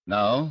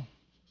Now,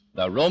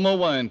 the Roma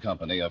Wine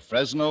Company of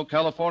Fresno,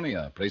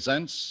 California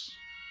presents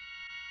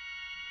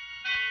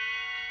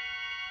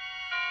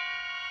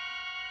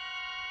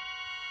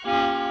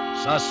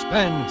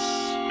Suspense.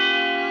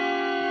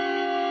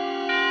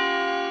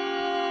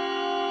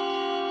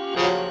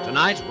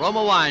 Tonight,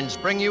 Roma Wines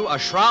bring you A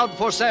Shroud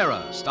for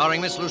Sarah, starring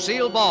Miss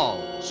Lucille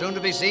Ball, soon to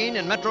be seen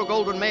in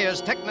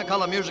Metro-Goldwyn-Mayer's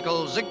Technicolor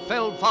musical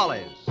Ziegfeld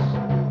Follies.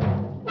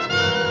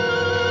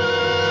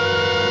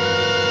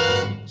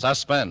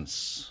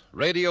 Suspense,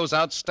 radio's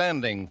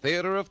outstanding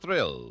theater of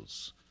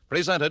thrills,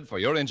 presented for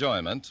your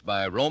enjoyment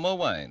by Roma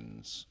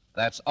Wines.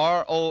 That's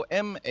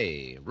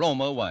R-O-M-A,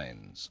 Roma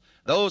Wines.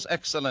 Those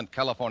excellent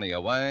California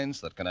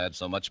wines that can add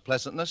so much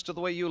pleasantness to the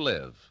way you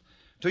live,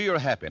 to your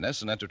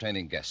happiness in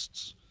entertaining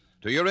guests,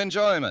 to your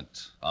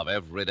enjoyment of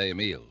everyday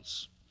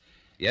meals.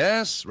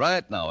 Yes,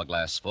 right now a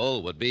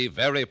glassful would be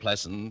very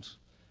pleasant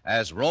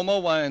as Roma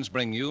Wines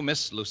bring you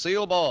Miss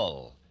Lucille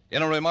Ball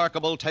in a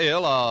remarkable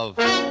tale of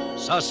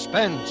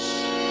suspense.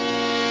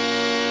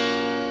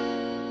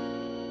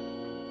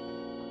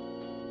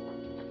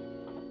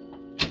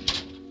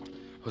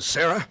 Oh,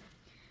 Sarah?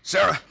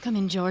 Sarah! Come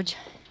in, George.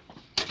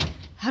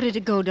 How did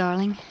it go,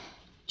 darling?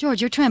 George,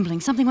 you're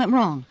trembling. Something went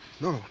wrong.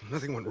 No,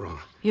 nothing went wrong.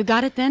 You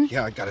got it then?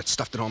 Yeah, I got it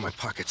stuffed in all my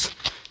pockets.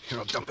 Here,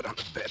 I'll dump it on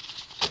the bed.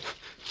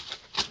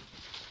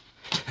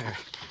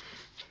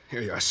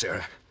 Here you are,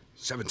 Sarah.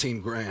 17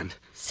 grand.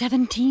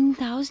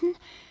 17,000?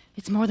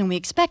 It's more than we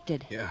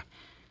expected. Yeah.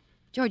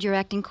 George, you're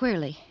acting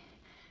queerly.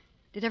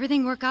 Did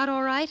everything work out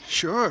all right?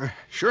 Sure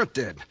it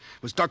did.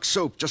 It was duck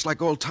soup, just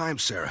like old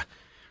times, Sarah.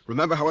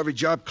 Remember how every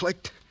job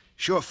clicked?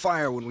 Sure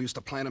fire when we used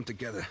to plan them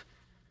together.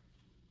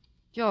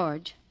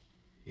 George,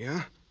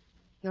 Yeah?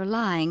 you're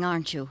lying,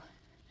 aren't you?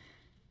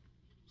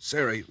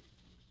 Sarah, you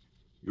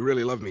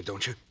really love me,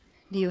 don't you?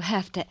 Do you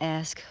have to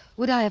ask?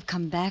 Would I have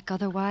come back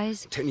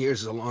otherwise? 10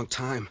 years is a long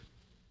time.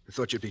 I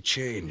thought you'd be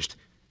changed.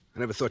 I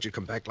never thought you'd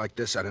come back like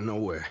this out of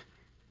nowhere.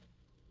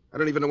 I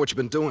don't even know what you've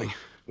been doing,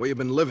 where you've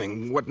been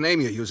living, what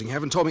name you're using. You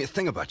haven't told me a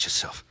thing about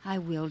yourself. I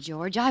will,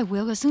 George. I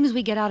will, as soon as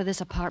we get out of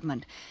this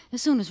apartment.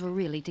 As soon as we're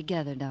really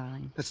together,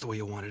 darling. That's the way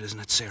you want it, isn't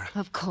it, Sarah?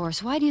 Of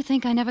course. Why do you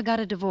think I never got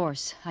a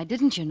divorce? I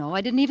didn't, you know.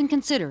 I didn't even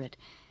consider it.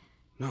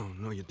 No,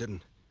 you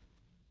didn't.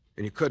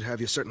 And you could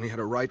have. You certainly had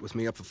a right with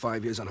me up for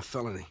 5 years on a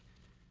felony.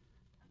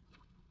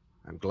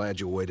 I'm glad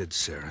you waited,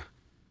 Sarah.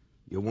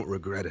 You won't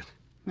regret it.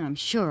 I'm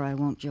sure I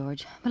won't,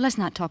 George. But let's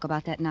not talk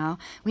about that now.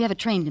 We have a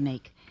train to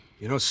make.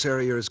 You know,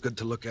 Sarah, you're as good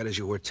to look at as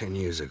you were 10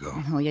 years ago.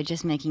 Oh, you're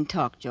just making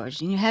talk,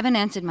 George. And you haven't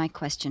answered my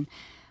question.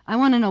 I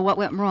want to know what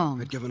went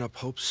wrong. I'd given up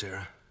hope,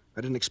 Sarah.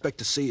 I didn't expect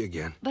to see you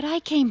again. But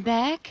I came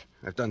back.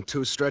 I've done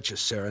 2 stretches,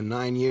 Sarah.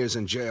 9 years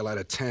in jail out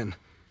of 10.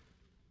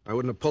 I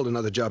wouldn't have pulled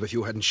another job if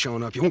you hadn't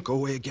shown up. You won't go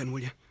away again,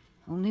 will you?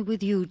 Only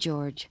with you,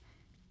 George.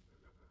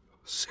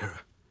 Sarah,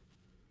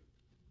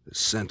 the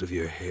scent of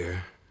your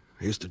hair.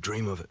 I used to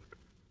dream of it.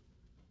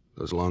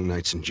 Those long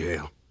nights in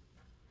jail.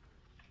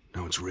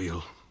 Now it's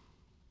real.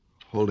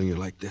 Holding you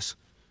like this.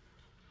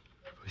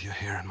 With your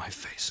hair in my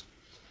face.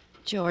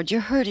 George,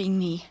 you're hurting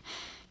me.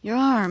 Your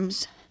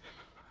arms.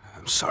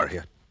 I'm sorry.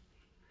 It's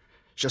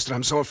just that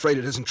I'm so afraid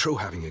it isn't true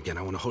having you again.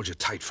 I want to hold you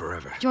tight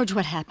forever. George,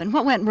 what happened?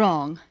 What went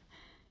wrong?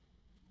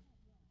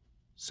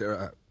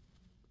 Sarah,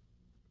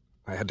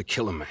 I had to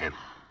kill a man.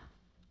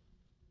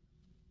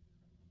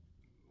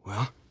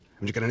 Well,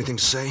 haven't you got anything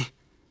to say?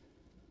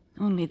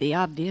 Only the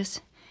obvious.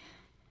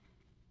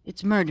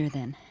 It's murder,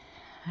 then.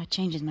 That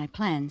changes my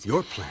plans.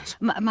 Your plans?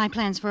 My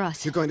plans for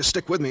us. You're going to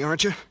stick with me,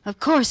 aren't you?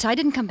 Of course. I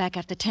didn't come back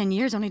after 10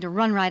 years only to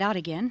run right out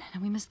again.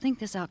 And we must think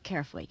this out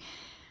carefully.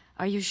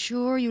 Are you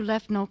sure you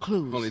left no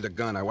clues? Only the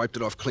gun. I wiped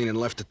it off clean and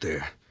left it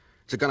there.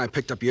 It's a gun I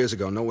picked up years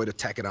ago. No way to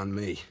tack it on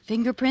me.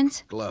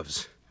 Fingerprints?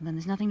 Gloves. Then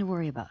there's nothing to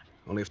worry about.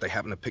 Only if they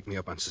happen to pick me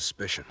up on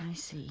suspicion. I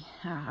see.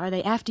 Are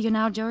they after you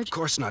now, George? Of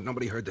course not.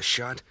 Nobody heard the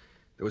shot.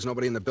 There was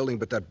nobody in the building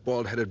but that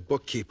bald-headed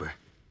bookkeeper.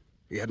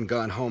 He hadn't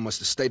gone home. Must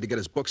have stayed to get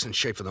his books in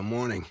shape for the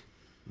morning.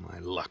 My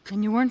luck.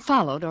 And you weren't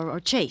followed or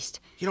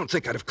chased? You don't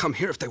think I'd have come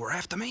here if they were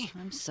after me?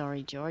 I'm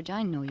sorry, George.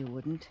 I know you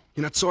wouldn't.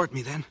 You're not sore at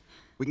me, then?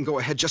 We can go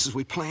ahead just as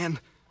we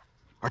planned?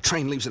 Our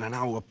train leaves in an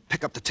hour. We'll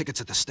pick up the tickets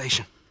at the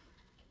station.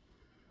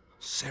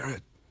 Sarah,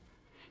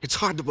 it's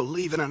hard to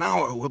believe in an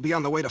hour we'll be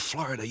on the way to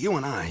Florida, you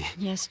and I.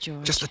 Yes,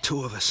 George. Just the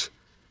two of us.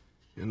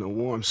 In the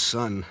warm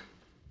sun.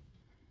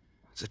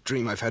 It's a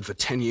dream I've had for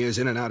 10 years,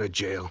 in and out of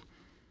jail.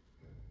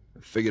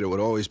 I figured it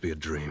would always be a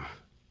dream.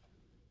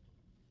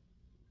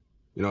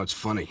 You know, it's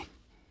funny.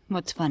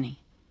 What's funny?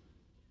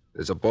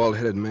 There's a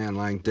bald-headed man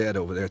lying dead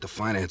over there at the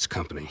finance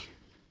company.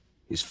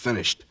 He's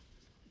finished.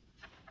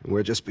 And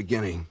we're just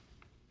beginning.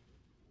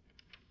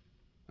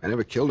 I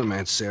never killed a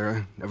man,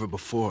 Sarah. Never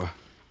before.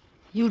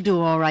 You'll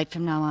do all right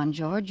from now on,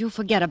 George. You'll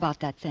forget about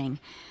that thing.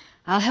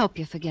 I'll help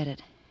you forget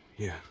it.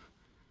 Yeah.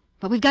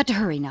 But we've got to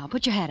hurry now.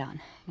 Put your hat on.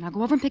 And I'll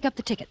go over and pick up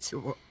the tickets.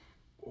 Oh,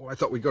 I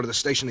thought we'd go to the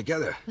station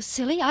together. Well,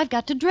 silly, I've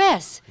got to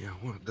dress. Yeah,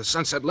 well, the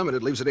Sunset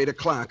Limited leaves at 8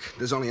 o'clock.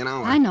 There's only an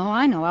hour. I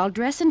know. I'll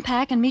dress and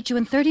pack and meet you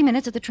in 30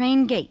 minutes at the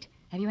train gate.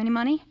 Have you any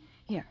money?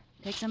 Here,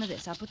 Take some of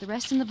this. I'll put the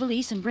rest in the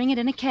valise and bring it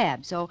in a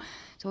cab so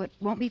it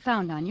won't be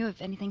found on you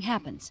if anything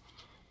happens.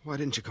 Why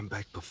didn't you come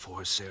back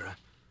before, Sarah?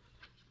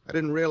 I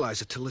didn't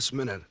realize it till this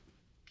minute.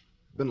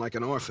 I've been like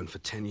an orphan for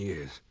 10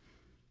 years.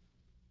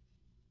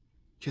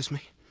 Kiss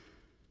me?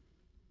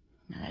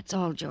 Now, that's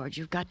all, George.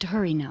 You've got to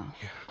hurry now.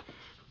 Yeah.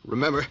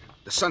 Remember,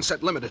 the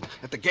Sunset Limited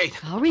at the gate.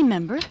 I'll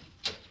remember.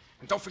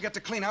 And don't forget to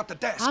clean out the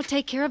desk. I'll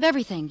take care of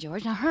everything,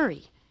 George. Now,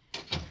 hurry.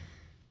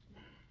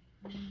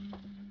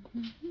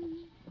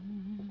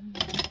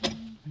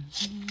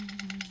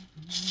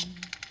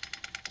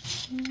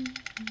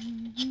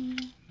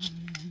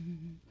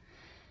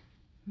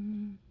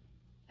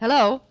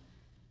 Hello?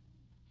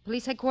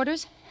 Police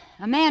headquarters?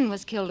 A man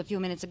was killed a few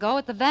minutes ago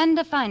at the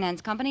Vanda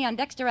Finance Company on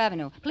Dexter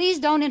Avenue. Please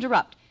don't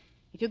interrupt.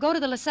 If you go to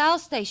the LaSalle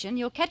station,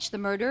 you'll catch the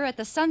murderer at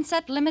the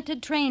Sunset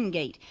Limited train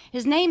gate.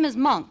 His name is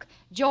Monk,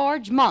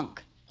 George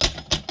Monk.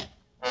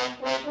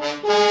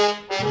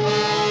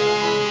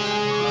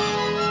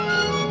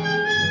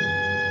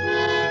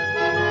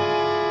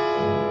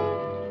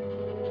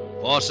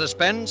 For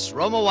suspense,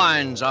 Roma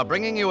Wines are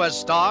bringing you as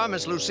star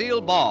Miss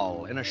Lucille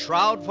Ball in A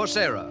Shroud for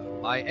Sarah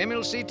by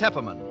Emil C.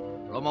 Tepperman.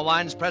 Roma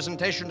Wines'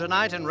 presentation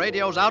tonight in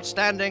radio's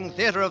outstanding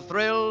theater of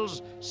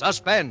thrills,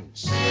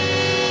 Suspense.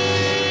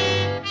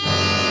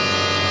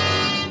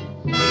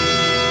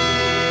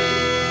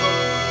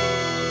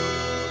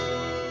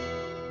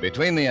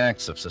 Between the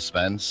acts of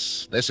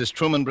suspense, this is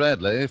Truman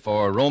Bradley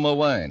for Roma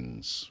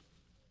Wines.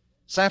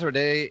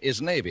 Saturday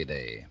is Navy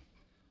Day.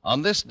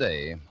 On this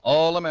day,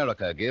 all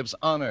America gives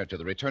honor to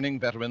the returning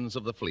veterans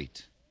of the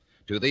fleet.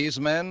 To these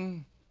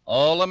men,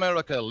 all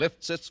America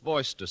lifts its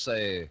voice to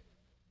say,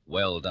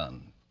 well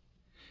done.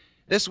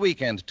 This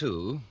weekend,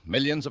 too,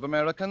 millions of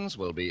Americans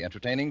will be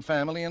entertaining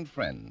family and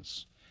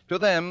friends. To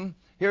them,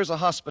 here's a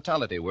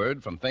hospitality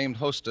word from famed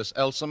hostess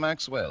Elsa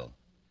Maxwell.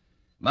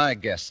 My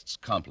guests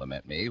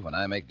compliment me when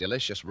I make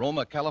delicious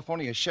Roma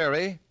California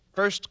sherry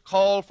first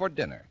call for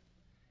dinner.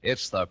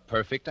 It's the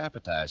perfect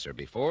appetizer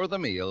before the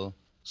meal,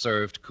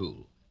 served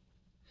cool.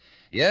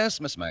 Yes,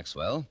 Miss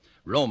Maxwell,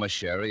 Roma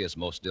sherry is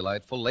most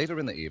delightful later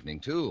in the evening,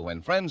 too,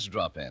 when friends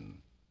drop in,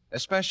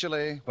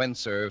 especially when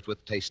served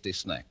with tasty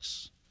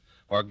snacks.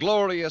 For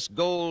glorious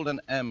gold and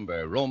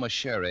amber, Roma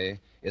sherry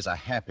is a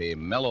happy,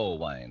 mellow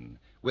wine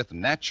with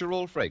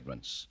natural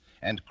fragrance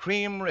and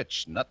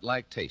cream-rich,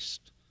 nut-like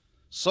taste.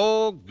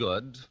 So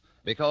good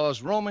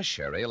because Roma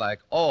sherry, like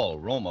all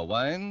Roma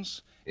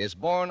wines, is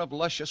born of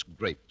luscious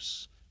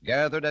grapes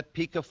gathered at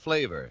peak of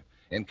flavor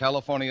in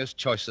California's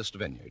choicest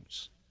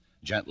vineyards.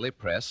 Gently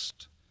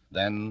pressed,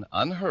 then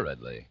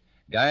unhurriedly,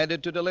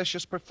 guided to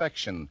delicious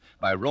perfection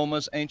by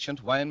Roma's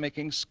ancient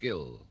winemaking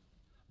skill.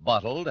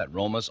 Bottled at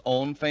Roma's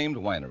own famed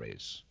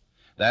wineries.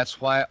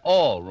 That's why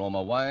all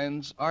Roma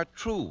wines are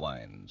true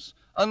wines,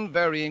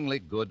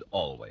 unvaryingly good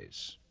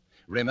always.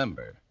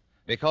 Remember,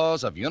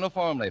 because of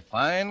uniformly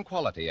fine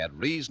quality at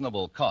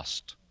reasonable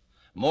cost,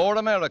 more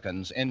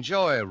Americans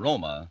enjoy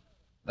Roma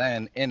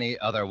than any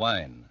other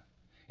wine.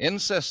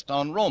 Insist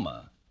on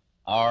Roma,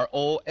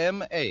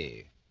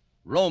 R-O-M-A,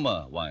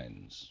 Roma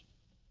wines.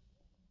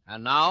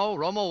 And now,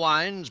 Roma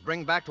Wines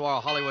bring back to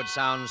our Hollywood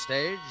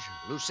soundstage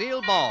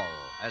Lucille Ball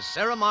as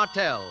Sarah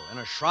Martell in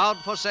A Shroud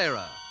for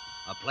Sarah,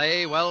 a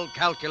play well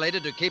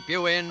calculated to keep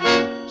you in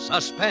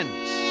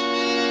suspense.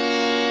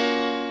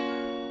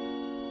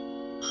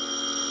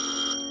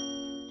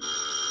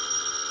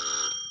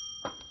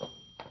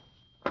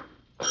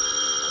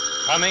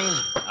 Coming.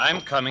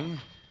 I'm coming.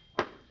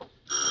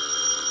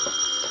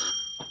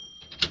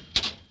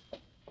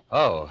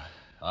 Oh,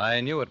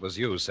 I knew it was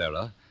you,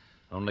 Sarah.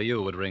 Only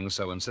you would ring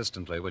so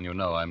insistently when you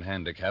know I'm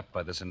handicapped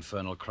by this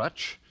infernal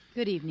crutch.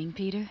 Good evening,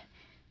 Peter.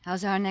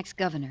 How's our next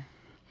governor?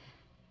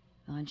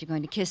 Aren't you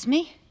going to kiss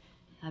me?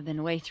 I've been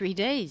away 3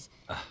 days.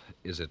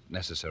 Is it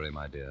necessary,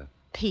 my dear?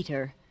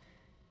 Peter,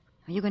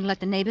 are you going to let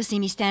the neighbors see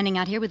me standing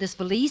out here with this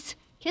valise?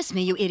 Kiss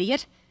me, you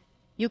idiot.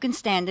 You can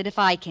stand it if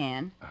I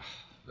can.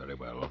 Very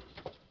well.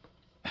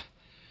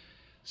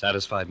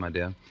 Satisfied, my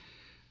dear?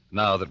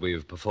 Now that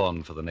we've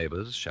performed for the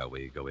neighbors, shall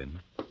we go in?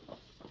 The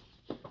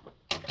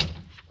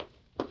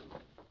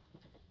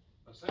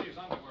city's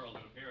underworld,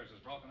 it appears, has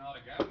broken out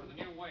again with a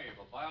new wave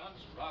of violence,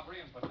 robbery,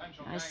 and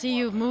potential I see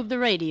you've moved the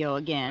radio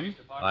again.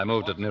 I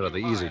moved it nearer the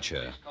easy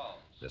chair.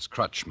 This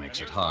crutch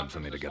makes it hard for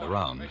me to get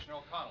around.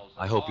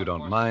 I hope you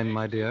don't mind,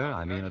 my dear.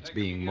 I mean, it's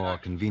being more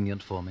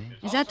convenient for me.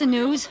 Is that the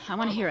news? I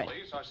want to hear it.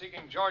 Police are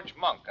seeking George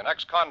Monk, an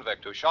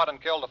ex-convict who shot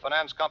and killed a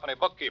finance company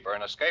bookkeeper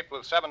and escaped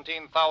with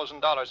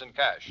 $17,000 in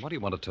cash. What do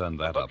you want to turn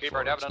that up Bookkeeper for?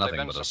 had It's evidently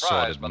nothing been but a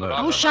surprised sordid by the murder.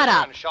 robbery Oh, shut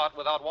up. and shot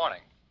without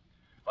warning.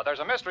 But there's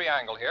a mystery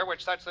angle here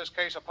which sets this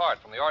case apart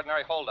from the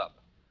ordinary holdup.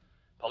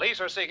 Police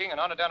are seeking an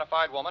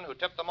unidentified woman who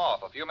tipped them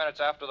off a few minutes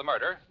after the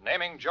murder,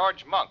 naming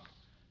George Monk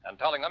and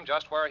telling them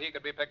just where he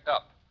could be picked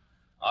up.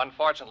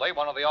 Unfortunately,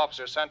 one of the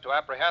officers sent to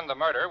apprehend the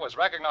murder was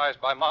recognized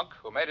by Monk,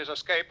 who made his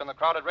escape in the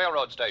crowded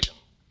railroad station.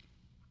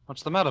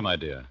 What's the matter, my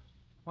dear?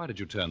 Why did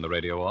you turn the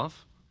radio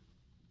off?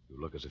 You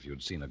look as if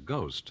you'd seen a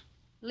ghost.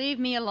 Leave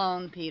me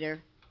alone,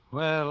 Peter.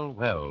 Well,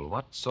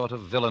 what sort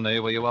of villainy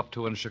were you up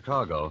to in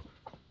Chicago?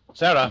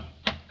 Sarah,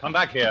 come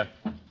back here.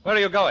 Where are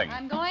you going?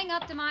 I'm going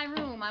up to my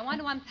room. I want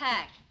to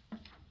unpack.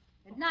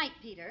 Good night,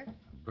 Peter.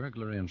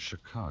 Burglary in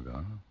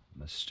Chicago.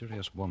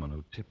 Mysterious woman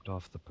who tipped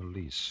off the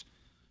police.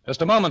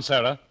 Just a moment,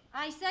 Sarah.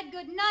 I said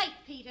good night,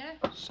 Peter.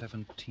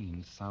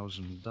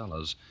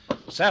 $17,000.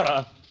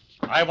 Sarah,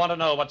 I want to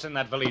know what's in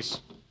that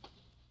valise.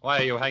 Why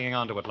are you hanging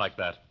on to it like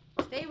that?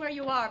 Stay where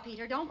you are,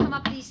 Peter. Don't come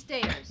up these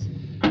stairs.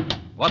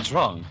 What's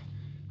wrong?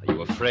 Are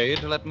you afraid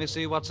to let me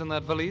see what's in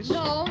that valise?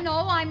 No,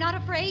 I'm not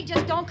afraid.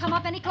 Just don't come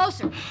up any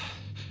closer.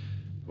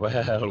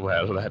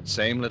 Well, that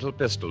same little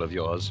pistol of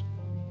yours.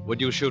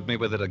 Would you shoot me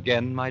with it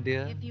again, my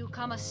dear? If you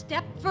come a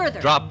step further.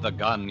 Drop the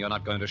gun. You're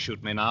not going to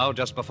shoot me now,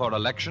 just before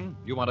election.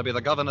 You want to be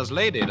the governor's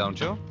lady, don't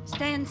you?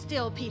 Stand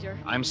still, Peter.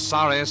 I'm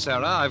sorry,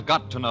 Sarah. I've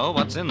got to know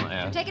what's in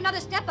there. You take another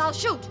step, I'll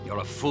shoot. You're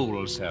a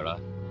fool, Sarah.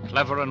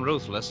 Clever and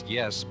ruthless,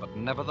 yes, but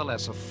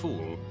nevertheless a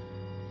fool.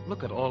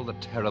 Look at all the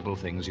terrible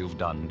things you've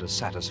done to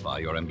satisfy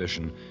your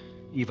ambition.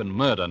 Even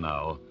murder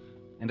now.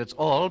 And it's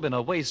all been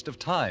a waste of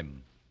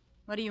time.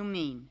 What do you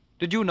mean?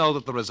 Did you know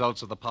that the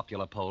results of the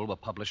popular poll were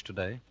published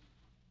today?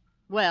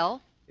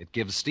 Well? It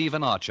gives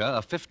Stephen Archer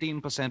a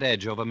 15%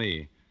 edge over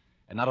me.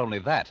 And not only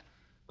that,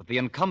 but the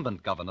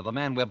incumbent governor, the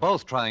man we're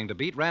both trying to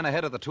beat, ran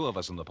ahead of the two of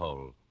us in the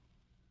poll.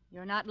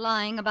 You're not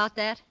lying about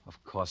that?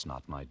 Of course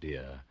not, my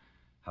dear.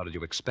 How did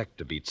you expect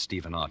to beat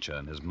Stephen Archer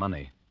and his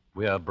money?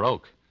 We're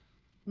broke.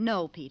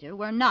 No, Peter,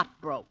 we're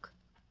not broke.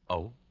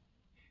 Oh?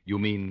 You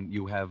mean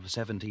you have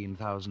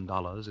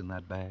 $17,000 in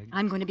that bag?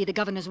 I'm going to be the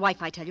governor's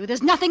wife, I tell you.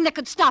 There's nothing that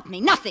could stop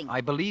me. Nothing.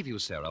 I believe you,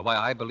 Sarah. Why,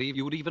 I believe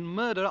you would even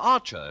murder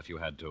Archer if you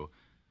had to.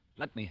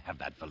 Let me have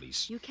that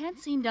valise. You can't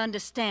seem to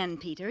understand,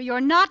 Peter.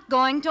 You're not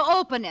going to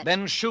open it.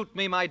 Then shoot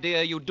me, my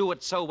dear. You do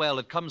it so well.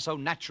 It comes so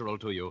natural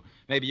to you.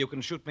 Maybe you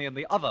can shoot me in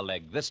the other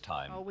leg this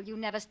time. Oh, will you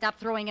never stop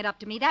throwing it up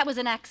to me? That was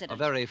an A accident.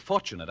 very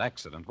fortunate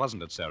accident,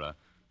 wasn't it, Sarah?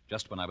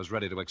 Just when I was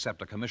ready to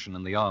accept a commission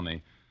in the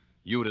Army.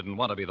 You didn't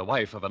want to be the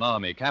wife of an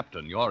Army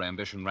captain. Your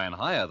ambition ran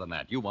higher than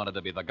that. You wanted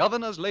to be the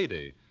governor's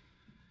lady.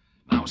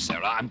 Now,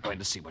 Sarah, I'm going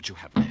to see what you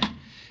have there.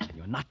 And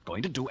you're not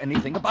going to do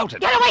anything about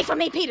it. Get away from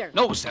me, Peter!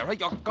 No, Sarah,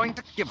 you're going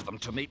to give them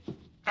to me.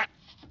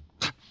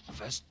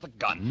 First the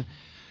gun.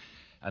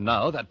 And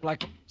now that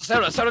black...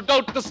 Sarah,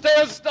 don't! The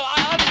stairs!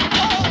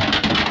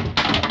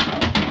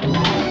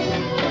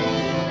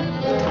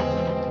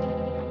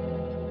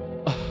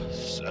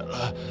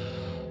 Sarah.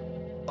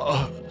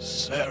 Oh,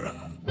 Sarah.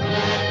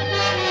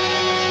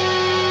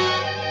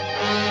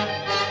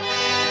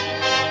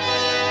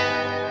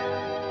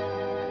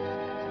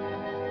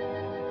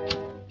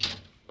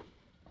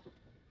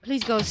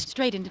 Please go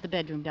straight into the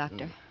bedroom,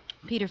 Doctor.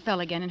 Peter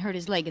fell again and hurt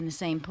his leg in the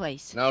same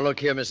place. Now, look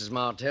here, Mrs.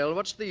 Martell.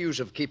 What's the use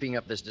of keeping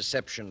up this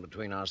deception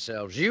between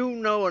ourselves? You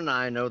know and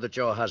I know that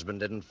your husband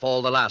didn't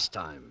fall the last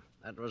time.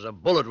 That was a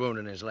bullet wound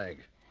in his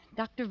leg.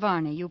 Dr.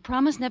 Varney, you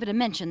promised never to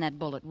mention that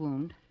bullet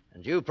wound.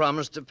 And you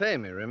promised to pay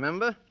me,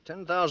 remember?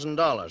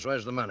 $10,000.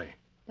 Where's the money?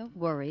 Don't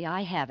worry,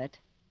 I have it.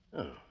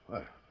 Oh,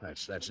 well,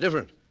 that's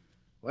different.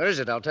 Where is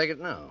it? I'll take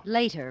it now.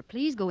 Later.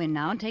 Please go in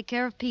now and take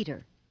care of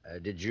Peter.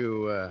 Did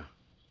you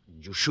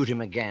shoot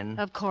him again?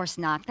 Of course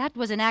not. That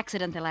was an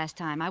accident the last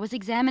time. I was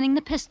examining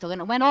the pistol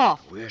and it went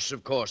off. Yes,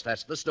 of course.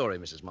 That's the story,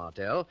 Mrs.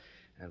 Martell.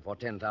 And for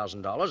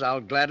 $10,000, I'll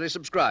gladly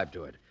subscribe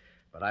to it.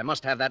 But I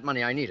must have that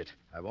money. I need it.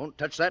 I won't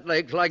touch that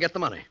leg till I get the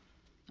money.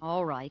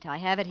 All right, I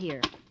have it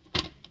here.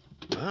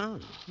 Oh.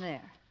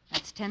 There.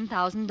 That's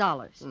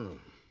 $10,000.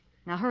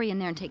 Now hurry in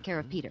there and take care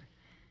of Peter.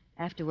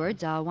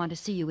 Afterwards, I'll want to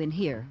see you in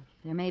here.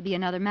 There may be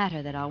another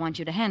matter that I'll want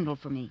you to handle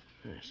for me.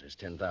 Yes, there's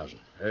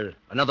 $10,000.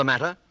 Another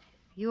matter?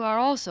 You are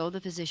also the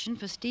physician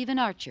for Stephen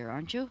Archer,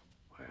 aren't you?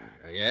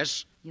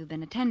 Yes. You've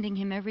been attending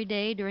him every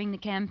day during the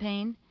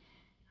campaign.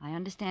 I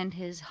understand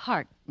his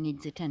heart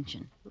needs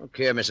attention. Look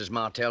here, Mrs.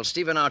 Martell.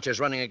 Stephen Archer's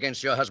running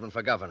against your husband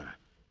for governor.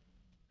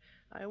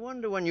 I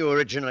wonder when you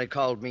originally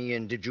called me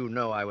in, did you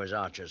know I was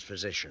Archer's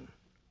physician?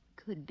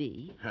 Could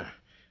be. Huh.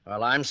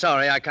 Well, I'm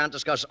sorry I can't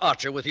discuss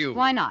Archer with you.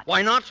 Why not?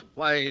 Why not?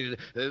 Why,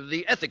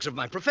 the ethics of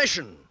my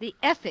profession. The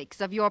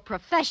ethics of your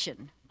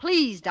profession.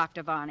 Please,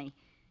 Dr. Varney.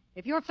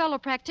 If your fellow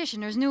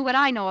practitioners knew what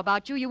I know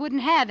about you, you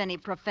wouldn't have any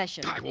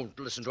profession. I won't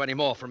listen to any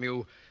more from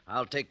you.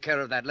 I'll take care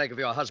of that leg of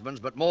your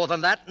husband's, but more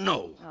than that,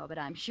 no. Oh, but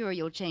I'm sure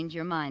you'll change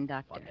your mind,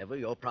 Doctor. Whatever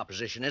your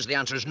proposition is, the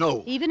answer is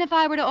no. Even if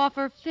I were to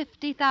offer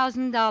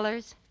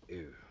 $50,000?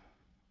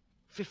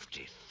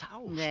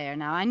 50,000? There,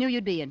 now, I knew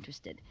you'd be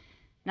interested.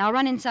 Now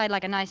run inside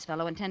like a nice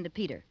fellow and tend to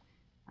Peter.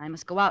 I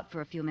must go out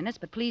for a few minutes,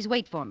 but please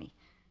wait for me.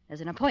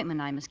 There's an appointment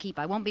I must keep.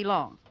 I won't be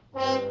long.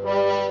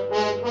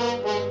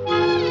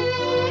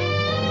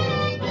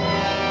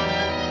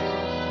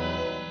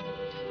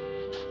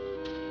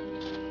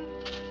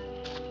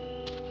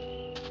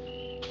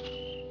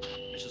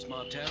 Mrs.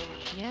 Martell?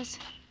 Yes?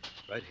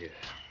 Right here.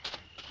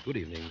 Good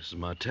evening, Mrs.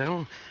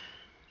 Martell.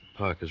 The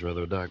park is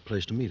rather a dark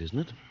place to meet, isn't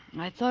it?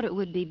 I thought it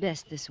would be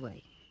best this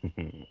way.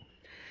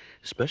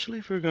 Especially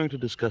if we're going to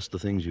discuss the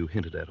things you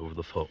hinted at over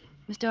the phone.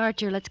 Mr.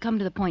 Archer, let's come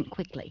to the point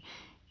quickly.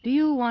 Do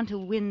you want to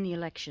win the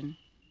election?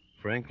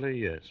 Frankly,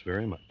 yes,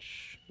 very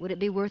much. Would it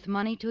be worth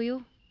money to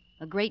you?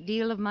 A great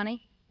deal of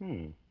money?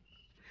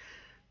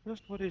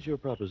 Just what is your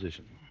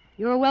proposition?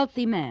 You're a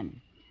wealthy man.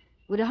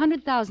 Would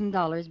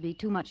 $100,000 be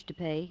too much to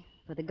pay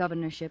for the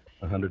governorship?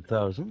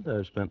 100,000.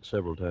 I've spent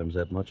several times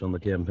that much on the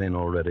campaign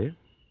already,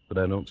 but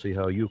I don't see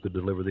how you could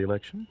deliver the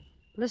election.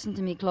 Listen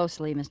to me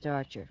closely, Mr.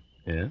 Archer.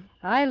 Yeah?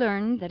 I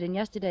learned that in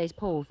yesterday's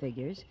poll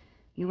figures,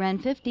 you ran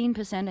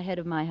 15% ahead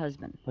of my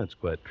husband. That's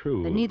quite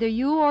true. But neither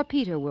you or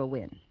Peter will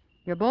win.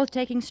 You're both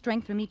taking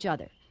strength from each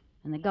other,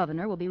 and the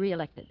governor will be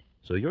reelected.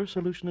 So your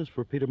solution is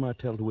for Peter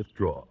Martell to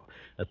withdraw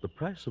at the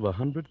price of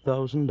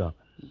 $100,000.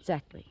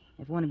 Exactly.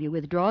 If one of you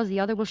withdraws, the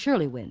other will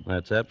surely win.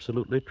 That's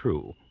absolutely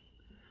true.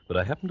 But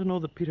I happen to know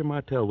that Peter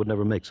Martell would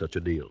never make such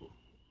a deal.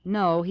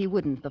 No, he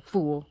wouldn't, the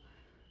fool.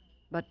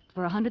 But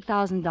for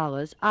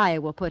 $100,000, I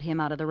will put him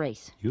out of the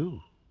race.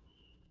 You?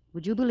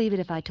 Would you believe it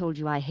if I told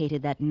you I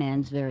hated that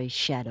man's very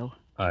shadow?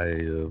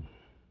 I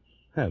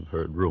have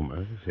heard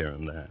rumors here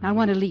and there. I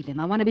want to leave him.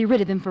 I want to be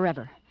rid of him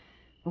forever.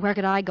 But where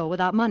could I go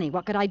without money?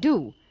 What could I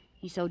do?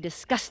 He's so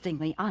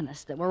disgustingly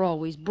honest that we're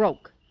always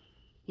broke.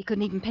 He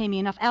couldn't even pay me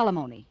enough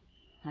alimony.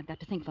 I've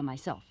got to think for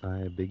myself.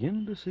 I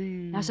begin to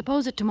see... Now,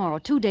 suppose that tomorrow,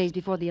 2 days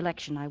before the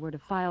election, I were to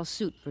file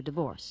suit for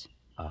divorce.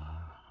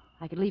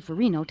 I could leave for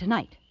Reno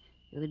tonight.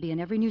 It would be in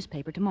every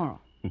newspaper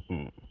tomorrow.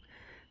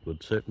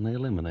 Would certainly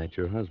eliminate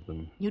your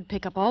husband. You'd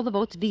pick up all the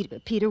votes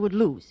Peter would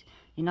lose,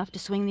 enough to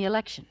swing the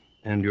election.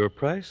 And your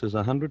price is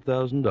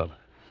 $100,000.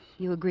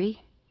 You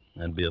agree?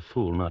 I'd be a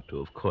fool not to.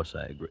 Of course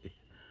I agree.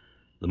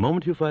 The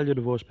moment you file your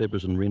divorce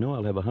papers in Reno,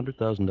 I'll have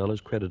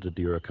 $100,000 credited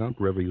to your account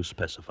wherever you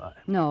specify.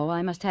 No,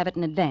 I must have it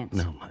in advance.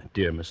 No, my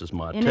dear Mrs.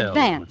 Martell. In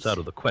advance. It's out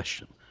of the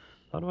question.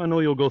 How do I know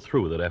you'll go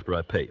through with it after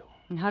I pay you?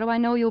 And how do I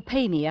know you'll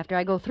pay me after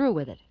I go through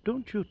with it?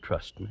 Don't you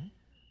trust me?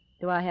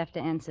 Do I have to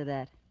answer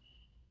that?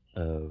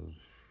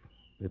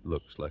 It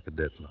looks like a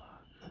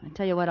deadlock. I'll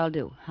tell you what I'll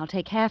do. I'll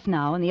take half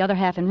now and the other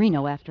half in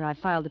Reno after I've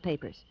filed the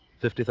papers.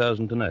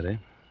 $50,000 tonight, eh?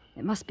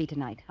 It must be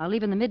tonight. I'll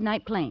leave in the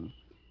midnight plane.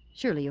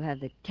 Surely you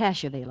have the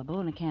cash available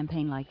in a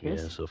campaign like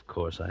this. Yes, of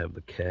course I have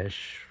the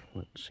cash.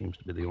 That seems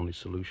to be the only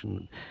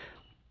solution.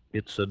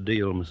 It's a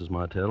deal, Mrs.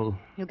 Martell.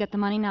 You'll get the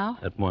money now?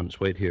 At once.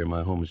 Wait here.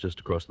 My home is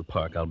just across the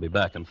park. I'll be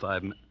back in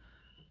 5 minutes.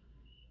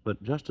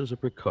 But just as a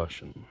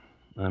precaution,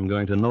 I'm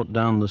going to note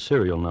down the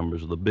serial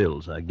numbers of the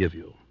bills I give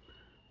you.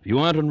 If you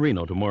aren't in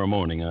Reno tomorrow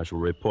morning, I shall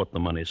report the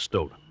money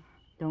stolen.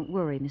 Don't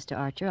worry, Mr.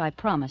 Archer. I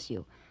promise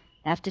you.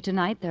 After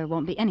tonight, there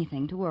won't be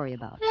anything to worry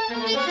about.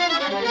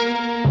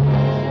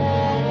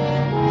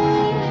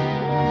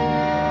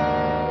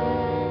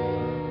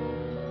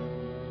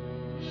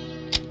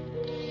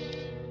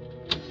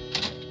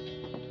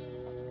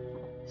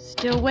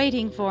 Still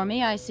waiting for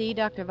me, I see,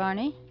 Dr.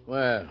 Varney.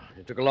 Well,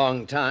 it took a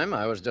long time.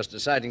 I was just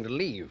deciding to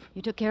leave.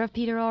 You took care of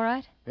Peter all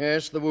right?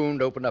 Yes, the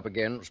wound opened up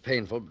again. It was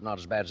painful, but not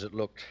as bad as it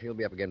looked. He'll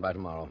be up again by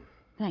tomorrow.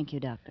 Thank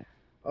you, Doctor.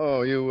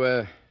 Oh,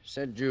 you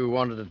said you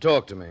wanted to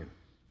talk to me.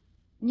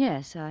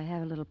 Yes, I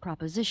have a little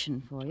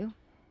proposition for you.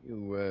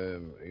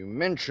 You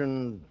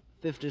mentioned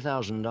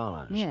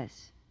 $50,000.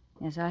 Yes.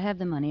 Yes, I have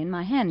the money in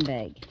my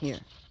handbag. Here.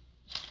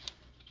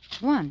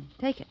 One.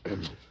 Take it.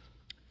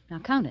 Now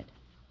count it.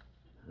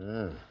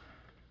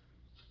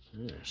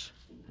 Yes.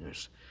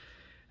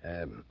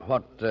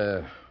 What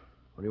do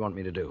you want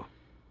me to do?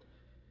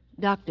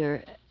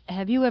 Doctor,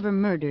 have you ever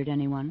murdered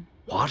anyone?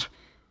 What?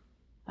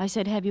 I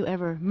said, have you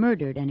ever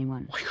murdered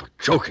anyone? Why, you're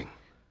joking.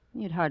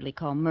 You'd hardly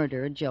call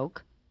murder a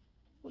joke.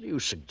 What are you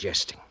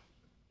suggesting?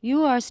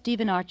 You are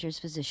Stephen Archer's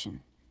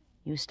physician.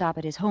 You stop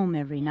at his home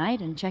every night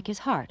and check his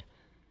heart.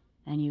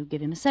 And you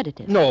give him a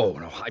sedative. No.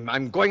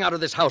 I'm going out of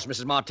this house,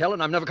 Mrs. Martell,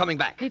 and I'm never coming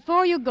back.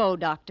 Before you go,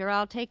 Doctor,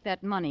 I'll take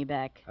that money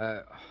back.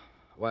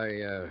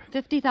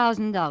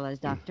 $50,000,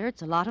 Doctor.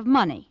 It's a lot of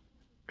money.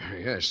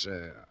 Yes,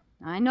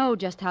 I know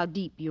just how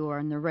deep you are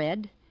in the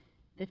red.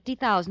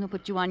 $50,000 will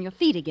put you on your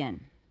feet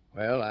again.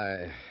 Well,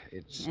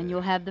 it's... And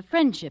you'll have the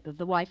friendship of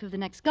the wife of the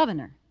next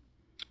governor.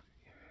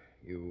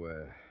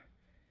 You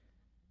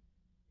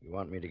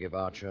want me to give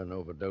Archer an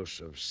overdose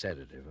of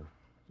sedative,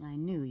 huh? I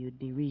knew you'd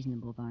be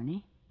reasonable,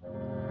 Barney.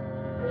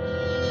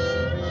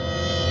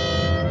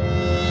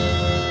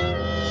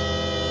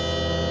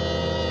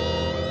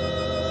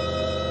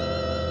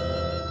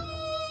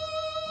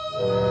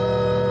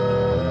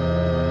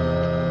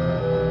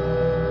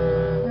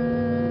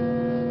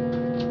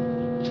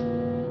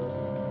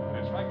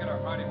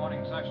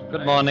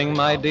 Good morning,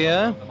 my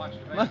dear.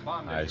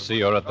 I see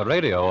you're at the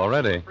radio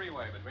already.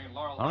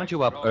 Aren't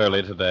you up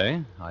early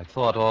today? I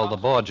thought all the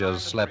Borgias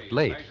slept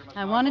late.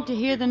 I wanted to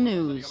hear the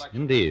news.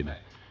 Indeed.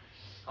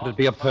 Could it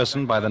be a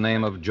person by the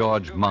name of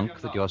George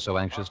Monk that you're so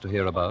anxious to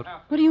hear about?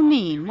 What do you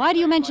mean? Why do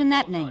you mention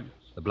that name?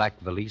 The black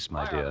valise,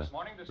 my dear.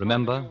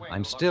 Remember,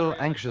 I'm still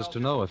anxious to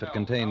know if it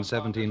contains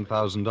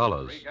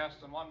 $17,000.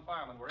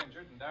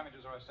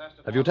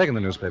 Have you taken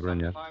the newspaper in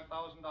yet?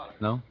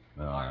 No?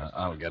 No,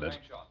 I'll get it.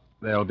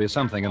 There'll be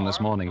something in this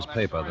morning's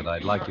paper that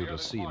I'd like you to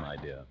see, my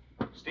dear.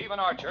 Stephen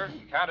Archer,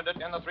 candidate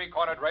in the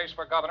three-cornered race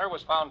for governor,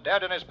 was found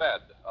dead in his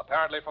bed,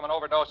 apparently from an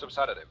overdose of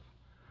sedative.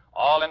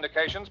 All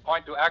indications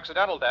point to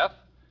accidental death,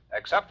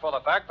 except for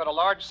the fact that a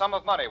large sum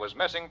of money was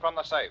missing from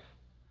the safe.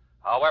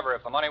 However,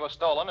 if the money was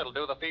stolen, it'll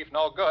do the thief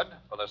no good,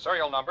 for the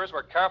serial numbers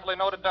were carefully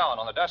noted down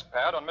on the desk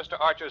pad on Mr.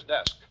 Archer's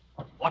desk.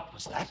 What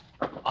was that?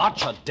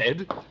 Archer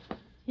dead?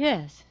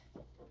 Yes.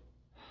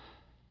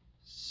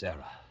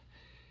 Sarah,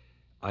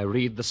 I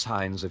read the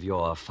signs of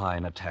your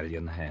fine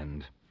Italian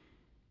hand.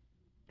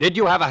 Did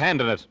you have a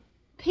hand in it?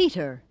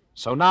 Peter.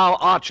 So now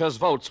Archer's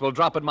votes will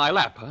drop in my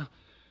lap, huh?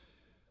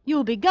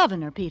 You'll be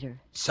governor, Peter.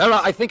 Sarah,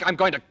 I think I'm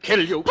going to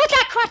kill you. Put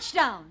that crutch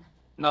down!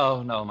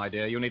 No, my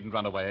dear. You needn't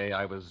run away.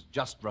 I was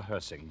just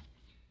rehearsing.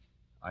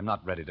 I'm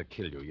not ready to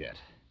kill you yet.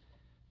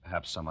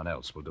 Perhaps someone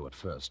else will do it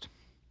first.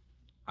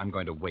 I'm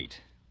going to wait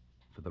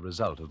for the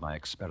result of my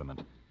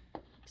experiment.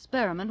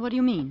 Experiment? What do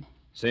you mean?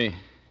 See,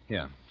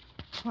 here.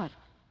 What?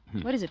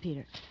 What is it,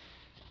 Peter?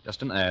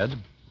 Just an ad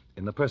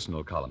in the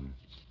personal column.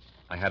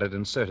 I had it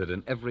inserted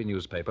in every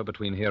newspaper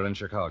between here and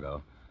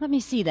Chicago. Let me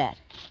see that.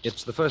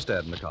 It's the first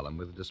ad in the column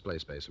with a display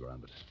space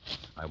around it.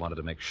 I wanted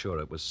to make sure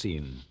it was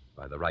seen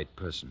by the right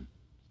person.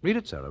 Read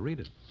it, Sarah,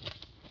 read it.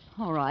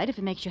 All right, if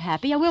it makes you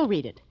happy, I will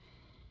read it.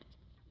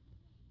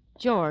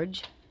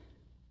 George,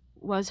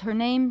 was her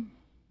name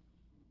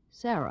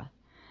Sarah?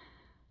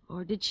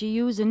 Or did she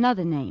use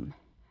another name?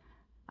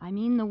 I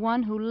mean the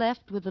one who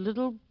left with the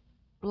little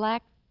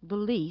black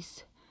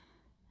valise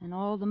and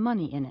all the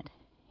money in it.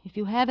 If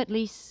you have at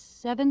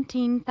least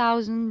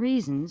 17,000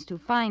 reasons to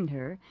find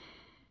her,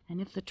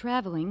 and if the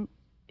traveling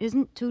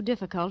isn't too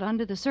difficult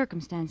under the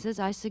circumstances,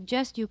 I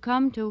suggest you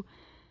come to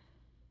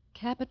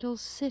Capital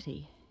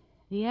City.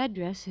 The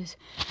address is...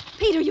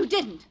 Peter, you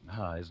didn't!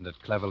 Isn't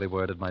it cleverly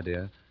worded, my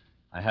dear?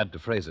 I had to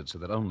phrase it so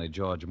that only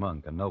George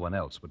Monk and no one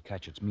else would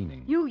catch its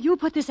meaning. You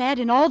put this ad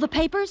in all the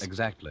papers?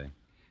 Exactly.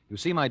 You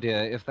see, my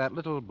dear, if that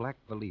little black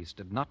valise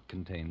did not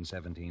contain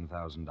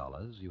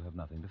 $17,000, you have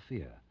nothing to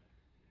fear.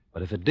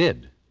 But if it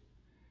did,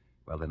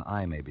 well, then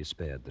I may be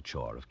spared the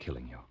chore of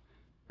killing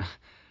you.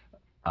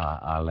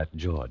 I'll let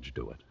George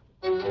do it.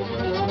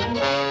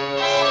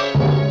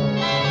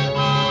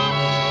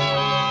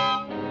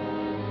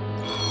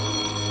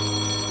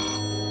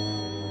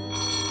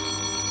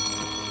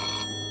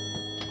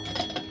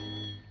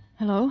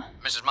 Hello?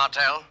 Mrs.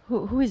 Martell?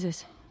 Who is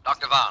this?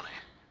 Dr. Varney.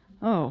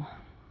 Oh,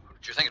 Who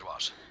did you think it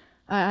was?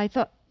 I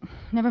thought...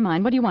 Never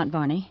mind. What do you want,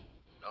 Varney?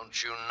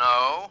 Don't you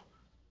know?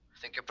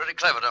 Think you're pretty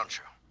clever, don't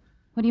you?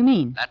 What do you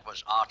mean? That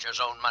was Archer's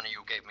own money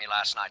you gave me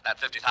last night, that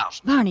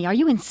 $50,000. Varney, are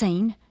you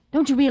insane?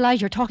 Don't you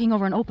realize you're talking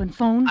over an open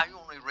phone? I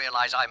only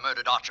realize I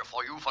murdered Archer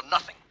for you for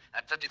nothing.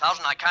 That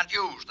 $50,000 I can't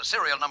use. The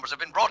serial numbers have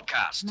been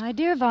broadcast. My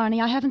dear Varney,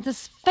 I haven't the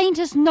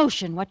faintest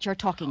notion what you're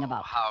talking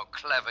about. How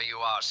clever you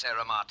are,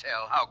 Sarah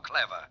Martell. How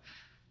clever.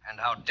 And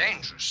how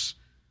dangerous.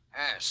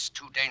 Yes,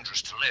 too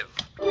dangerous to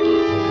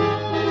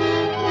live.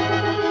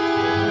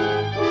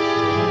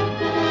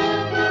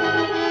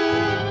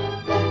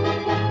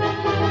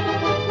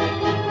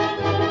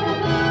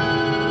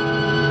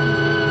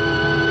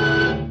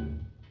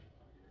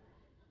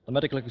 The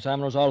medical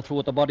examiner's all through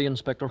with the body,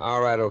 Inspector.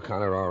 All right,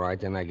 O'Connor, all right.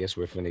 Then I guess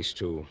we're finished,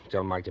 too.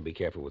 Tell Mike to be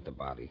careful with the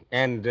body.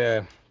 And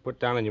put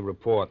down in your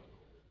report,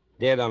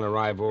 dead on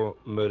arrival,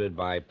 murdered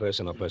by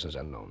person or persons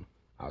unknown.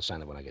 I'll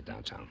sign it when I get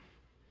downtown.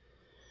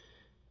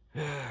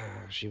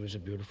 She was a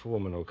beautiful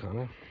woman,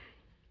 O'Connor.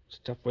 It's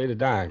a tough way to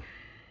die.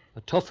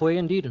 A tough way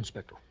indeed,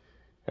 Inspector.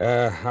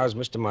 How's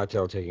Mr.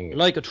 Martell taking it?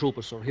 Like a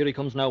trooper, sir. Here he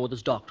comes now with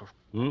his doctor.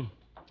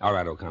 All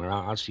right, O'Connor,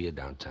 I'll see you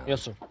downtown.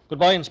 Yes, sir.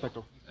 Goodbye,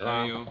 Inspector.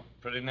 Are you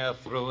pretty near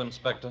through,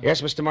 Inspector?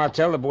 Yes, Mr.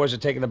 Martell, the boys are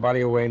taking the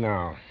body away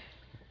now.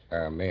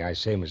 May I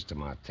say, Mr.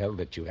 Martell,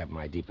 that you have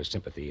my deepest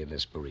sympathy in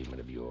this bereavement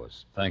of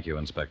yours. Thank you,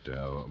 Inspector.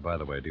 Oh, by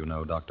the way, do you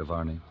know Dr.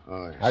 Varney?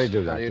 Oh, yes. How do you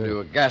do, How do you Doctor? do?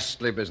 A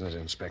ghastly business,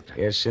 Inspector.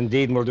 Yes,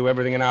 indeed, and we'll do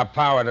everything in our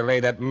power to lay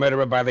that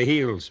murderer by the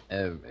heels.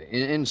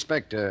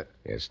 Inspector,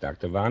 Yes,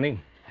 Dr. Varney?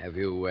 have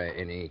you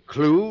any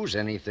clues,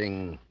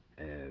 anything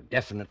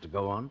definite to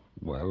go on?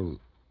 Well,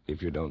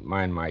 if you don't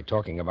mind my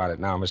talking about it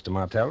now, Mr.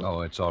 Martell.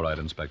 Oh, it's all right,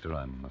 Inspector.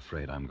 I'm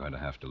afraid I'm going to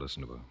have to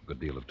listen to a good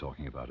deal of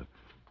talking about it.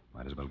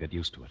 Might as well get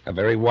used to it. A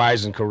very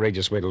wise and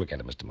courageous way to look at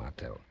it, Mr.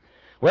 Martell.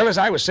 Well, as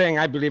I was saying,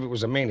 I believe it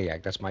was a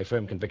maniac. That's my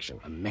firm conviction.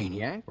 A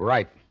maniac?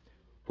 Right.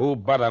 Who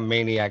but a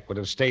maniac would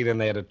have stayed in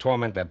there to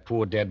torment that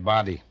poor dead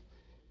body?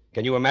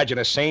 Can you imagine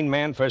a sane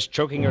man first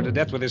choking her to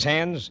death with his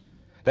hands,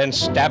 then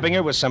stabbing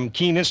her with some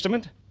keen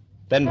instrument,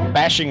 then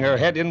bashing her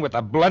head in with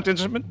a blunt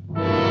instrument?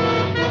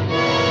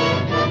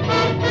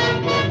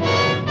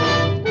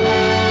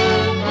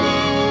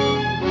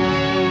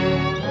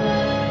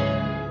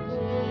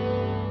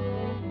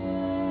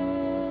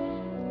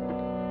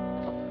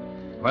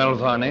 Well,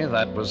 Varney,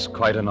 that was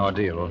quite an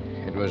ordeal.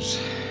 It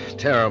was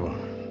terrible.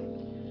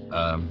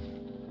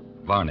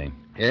 Varney,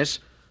 Yes?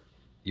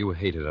 you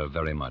hated her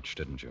very much,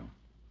 didn't you?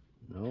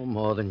 No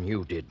more than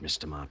you did,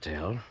 Mr.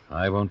 Martell.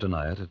 I won't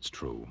deny it. It's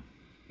true.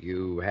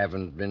 You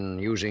haven't been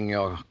using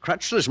your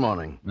crutch this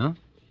morning. Huh?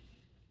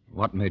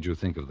 What made you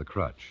think of the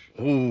crutch?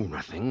 Oh,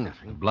 nothing.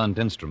 A blunt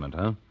instrument,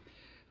 huh?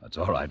 That's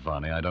all right,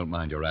 Varney. I don't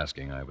mind your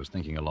asking. I was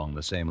thinking along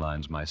the same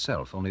lines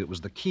myself, only it was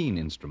the keen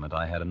instrument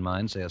I had in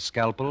mind, say a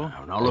scalpel.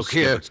 Now, look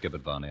here. Skip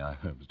it, Varney. I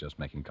was just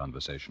making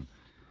conversation.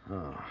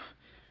 Oh.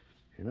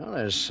 You know,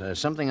 there's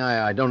something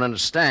I don't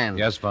understand.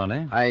 Yes,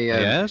 Varney?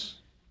 Yes?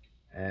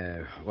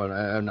 Yes?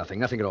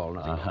 Nothing at all,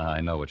 nothing at all.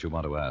 I know what you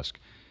want to ask.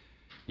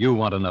 You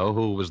want to know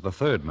who was the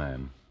third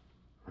man.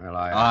 Well,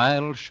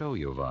 I'll show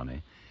you,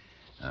 Varney.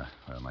 Where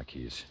are my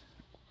keys?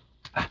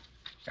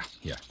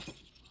 Here.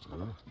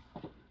 What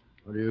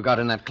have you got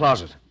in that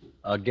closet?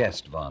 A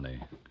guest, Varney.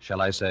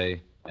 Shall I say,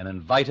 an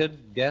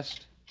invited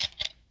guest?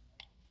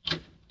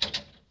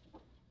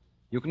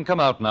 You can come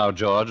out now,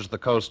 George. The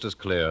coast is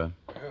clear.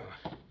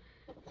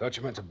 Thought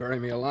you meant to bury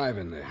me alive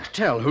in there.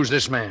 Tell, who's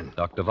this man?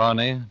 Dr.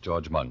 Varney,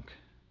 George Monk.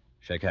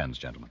 Shake hands,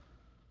 gentlemen.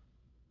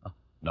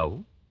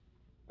 No?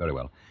 Very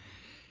well.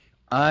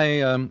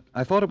 I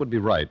thought it would be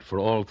right for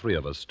all three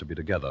of us to be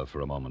together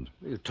for a moment.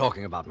 What are you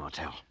talking about,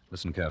 Martel?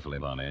 Listen carefully,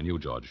 Varney, and you,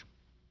 George.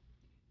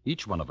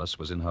 Each one of us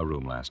was in her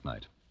room last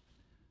night.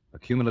 The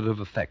cumulative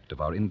effect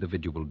of our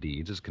individual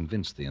deeds has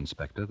convinced the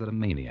inspector that a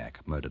maniac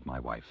murdered my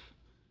wife.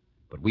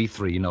 But we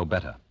three know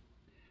better.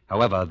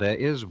 However, there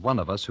is one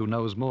of us who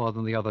knows more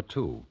than the other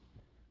two.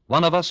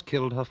 One of us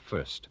killed her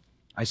first.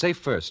 I say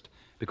first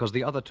because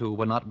the other two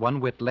were not one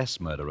whit less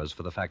murderers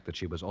for the fact that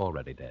she was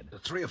already dead. The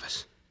three of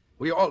us.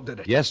 We all did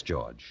it. Yes,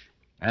 George.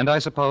 And I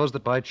suppose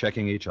that by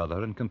checking each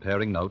other and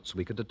comparing notes,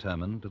 we could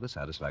determine, to the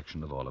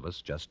satisfaction of all of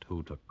us, just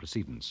who took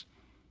precedence.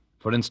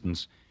 For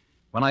instance,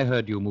 when I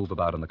heard you move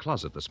about in the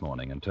closet this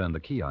morning and turn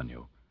the key on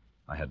you,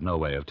 I had no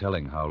way of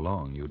telling how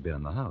long you'd been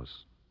in the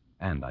house.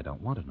 And I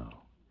don't want to know.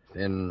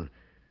 Then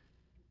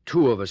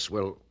two of us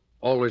will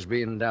always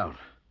be in doubt.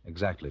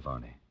 Exactly,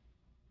 Varney.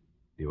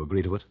 Do you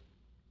agree to it?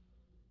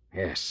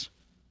 Yes.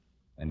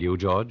 And you,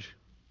 George?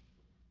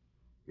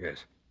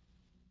 Yes.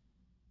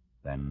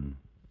 Then,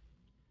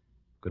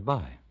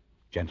 goodbye,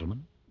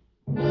 gentlemen.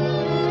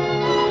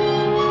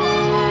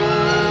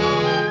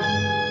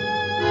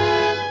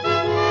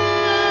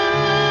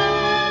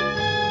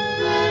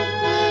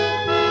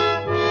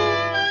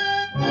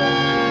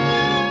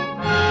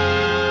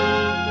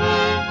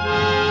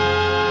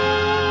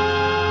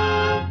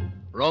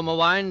 Roma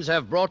Wines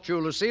have brought you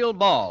Lucille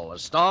Ball, a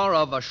star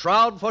of A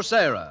Shroud for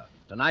Sarah.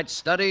 Tonight's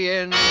study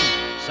in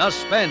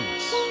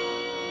suspense.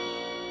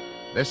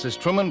 This is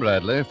Truman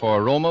Bradley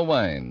for Roma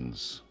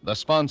Wines, the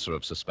sponsor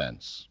of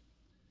Suspense.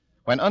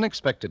 When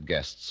unexpected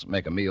guests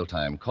make a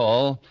mealtime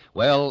call,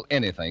 well,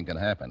 anything can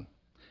happen.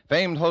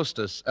 Famed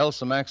hostess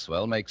Elsa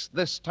Maxwell makes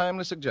this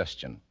timely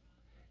suggestion.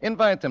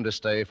 Invite them to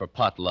stay for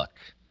potluck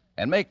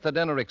and make the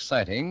dinner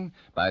exciting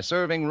by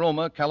serving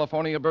Roma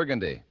California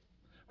Burgundy.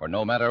 For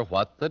no matter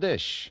what the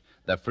dish,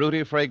 the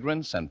fruity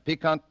fragrance and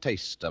piquant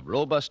taste of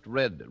robust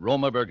red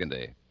Roma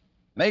Burgundy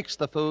makes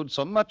the food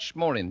so much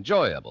more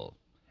enjoyable,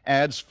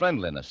 adds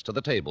friendliness to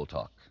the table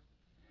talk.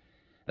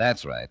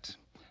 That's right.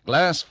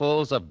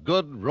 Glassfuls of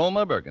good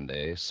Roma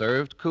Burgundy,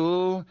 served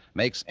cool,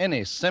 makes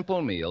any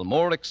simple meal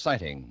more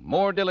exciting,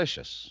 more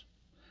delicious.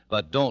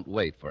 But don't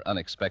wait for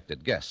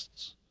unexpected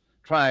guests.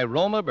 Try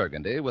Roma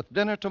Burgundy with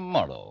dinner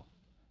tomorrow.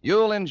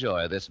 You'll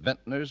enjoy this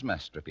vintner's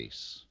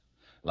masterpiece.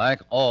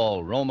 Like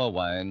all Roma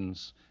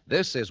wines,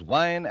 this is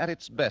wine at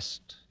its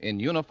best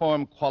in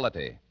uniform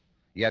quality,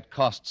 yet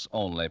costs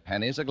only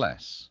pennies a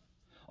glass.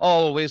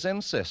 Always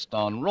insist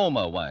on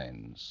Roma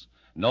wines.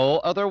 No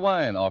other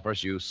wine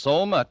offers you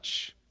so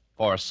much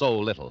for so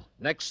little.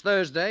 Next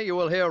Thursday, you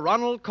will hear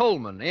Ronald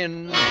Coleman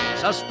in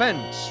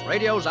Suspense,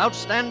 radio's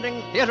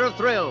outstanding theater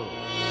thrill.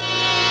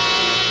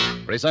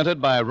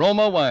 Presented by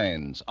Roma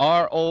Wines,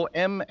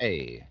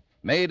 R-O-M-A,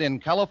 made in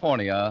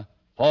California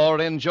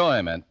for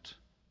enjoyment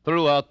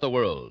throughout the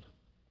world.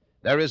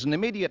 There is an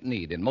immediate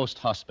need in most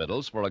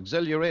hospitals for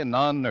auxiliary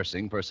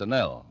non-nursing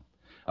personnel.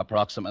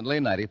 Approximately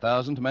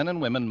 90,000 men and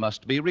women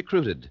must be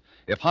recruited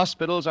if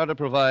hospitals are to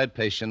provide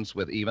patients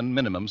with even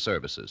minimum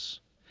services.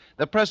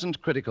 The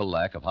present critical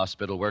lack of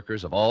hospital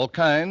workers of all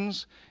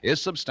kinds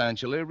is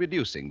substantially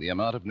reducing the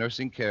amount of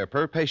nursing care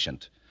per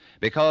patient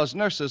because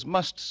nurses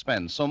must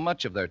spend so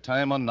much of their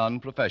time on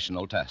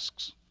non-professional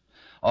tasks.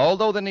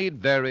 Although the need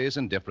varies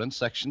in different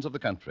sections of the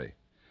country,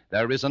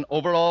 there is an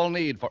overall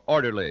need for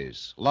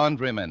orderlies,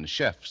 laundrymen,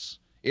 chefs,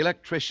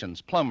 electricians,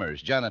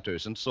 plumbers,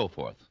 janitors, and so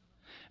forth.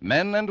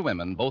 Men and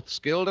women, both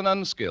skilled and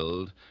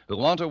unskilled, who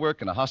want to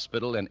work in a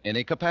hospital in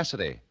any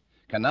capacity,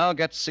 can now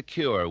get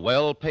secure,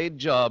 well-paid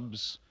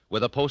jobs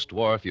with a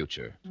post-war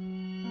future.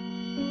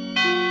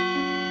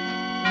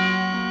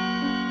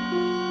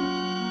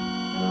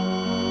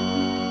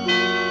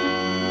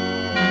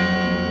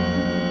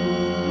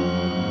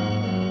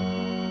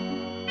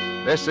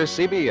 This is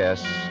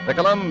CBS, the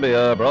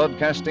Columbia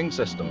Broadcasting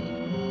System.